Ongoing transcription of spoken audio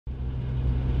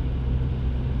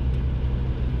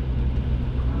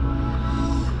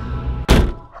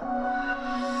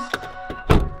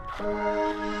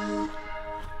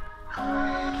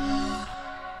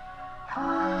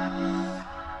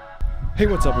Hey,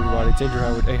 what's up everybody? It's Andrew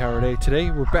Howard, A Howard A. Today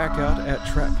we're back out at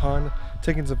Trap Pond,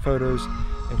 taking some photos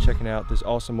and checking out this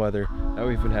awesome weather that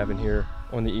we've been having here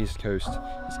on the East Coast.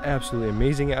 It's absolutely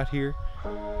amazing out here.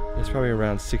 It's probably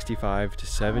around 65 to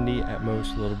 70 at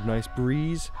most, a little nice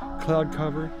breeze, cloud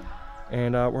cover,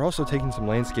 and we're also taking some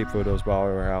landscape photos while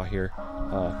we're out here.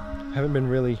 Haven't been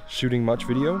really shooting much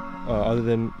video other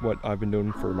than what I've been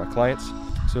doing for my clients.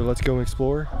 So let's go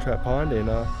explore Trap Pond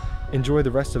and enjoy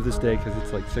the rest of this day, because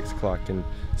it's like 6 o'clock and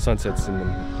sunsets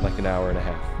in like an hour and a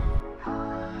half.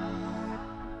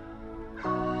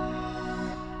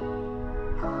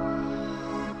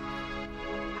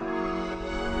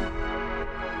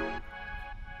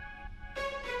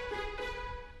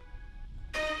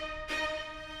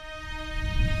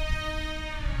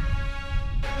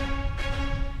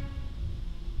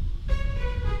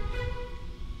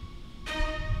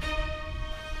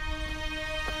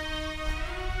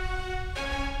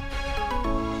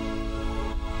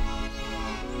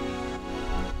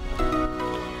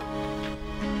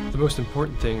 The most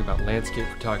important thing about landscape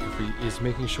photography is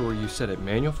making sure you set it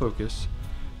manual focus,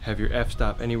 have your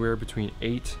f-stop anywhere between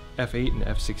f8 and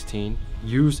f16,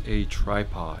 use a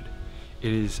tripod.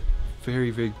 It is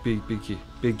very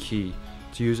big key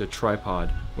to use a tripod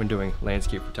when doing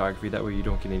landscape photography. That way you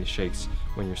don't get any shakes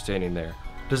when you're standing there.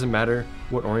 Doesn't matter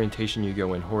what orientation you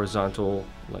go in, horizontal,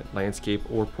 landscape,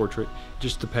 or portrait. It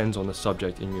just depends on the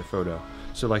subject in your photo.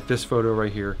 So like this photo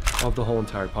right here of the whole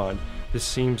entire pond, this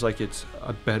seems like it's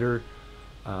a better,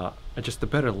 just a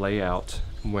better layout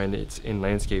when it's in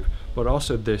landscape. But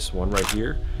also this one right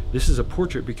here, this is a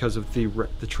portrait because of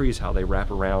the trees, how they wrap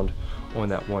around on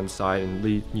that one side,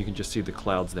 and you can just see the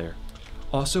clouds there.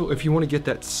 Also, if you want to get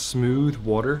that smooth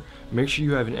water, make sure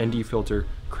you have an ND filter.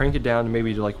 Crank it down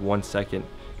maybe to like 1 second,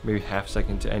 maybe half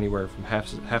second, to anywhere from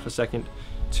half a second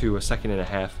to a second and a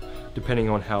half, depending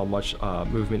on how much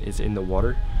movement is in the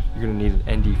water. You're going to need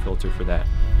an ND filter for that.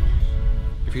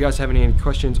 If you guys have any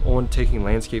questions on taking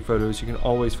landscape photos, you can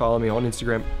always follow me on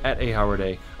Instagram at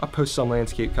AHowardA. I post some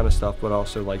landscape kind of stuff, but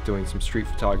also like doing some street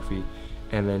photography,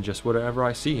 and then just whatever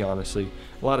I see, honestly.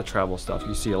 A lot of travel stuff.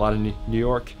 You see a lot of New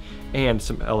York and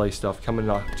some LA stuff coming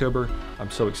in October.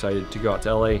 I'm so excited to go out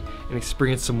to LA and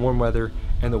experience some warm weather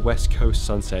and the West Coast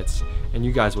sunsets. And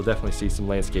you guys will definitely see some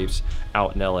landscapes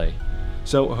out in LA.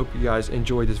 So I hope you guys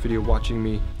enjoyed this video watching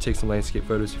me take some landscape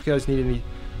photos. If you guys need any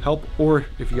help, or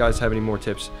if you guys have any more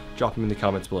tips, drop them in the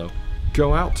comments below.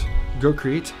 Go out, go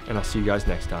create, and I'll see you guys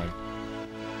next time.